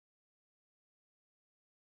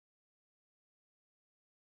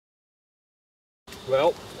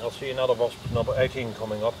Well, I'll see another wasp number 18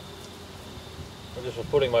 coming up. I just was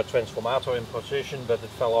putting my transformator in position, but it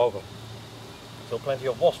fell over. Still plenty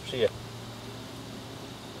of wasps here.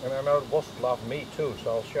 And I know the wasps love me too,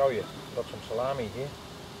 so I'll show you. Got some salami here.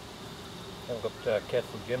 I've got cat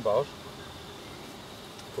food jimbos.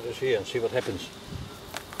 Put this here and see what happens.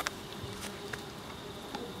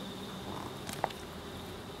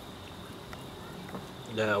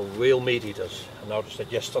 They're real meat eaters. I noticed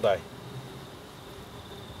it yesterday.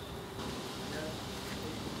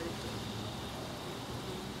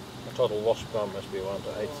 The total wasp count must be around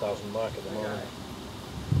the 8,000 mark at the moment.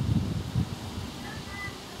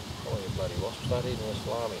 Oh, you bloody wasps start eating the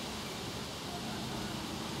salami.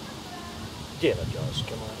 Energize,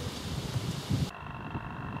 come on.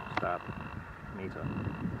 Start meter.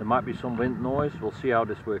 There might be some wind noise. We'll see how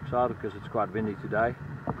this works out because it's quite windy today.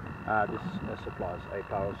 This supplies a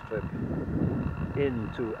power strip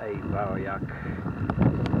into a variac,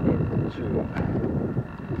 into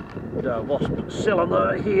the wasp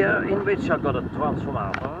cylinder here, in which I've got a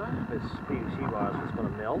transformator with PVC wires that's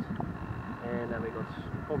going to melt, and then we got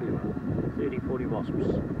probably about 30-40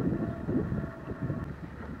 wasps.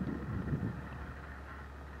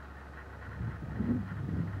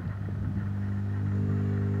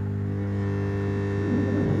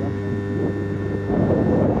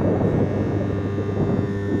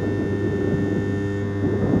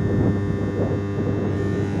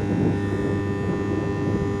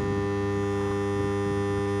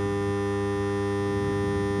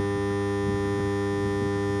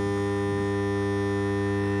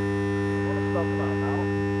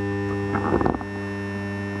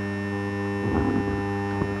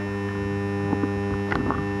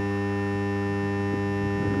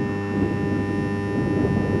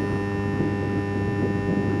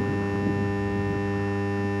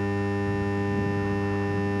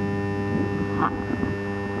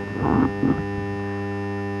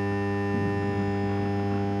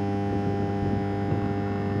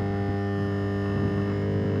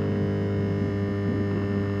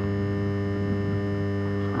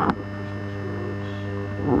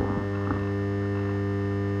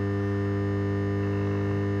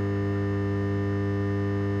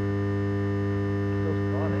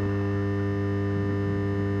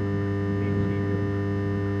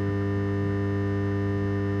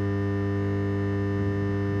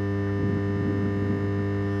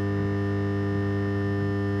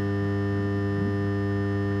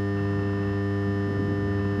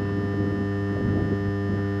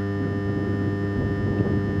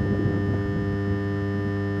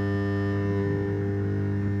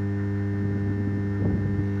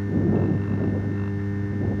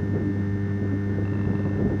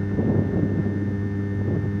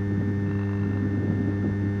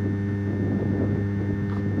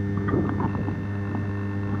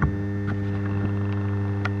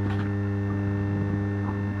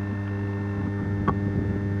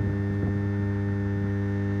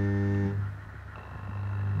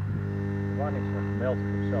 Melted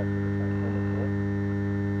himself.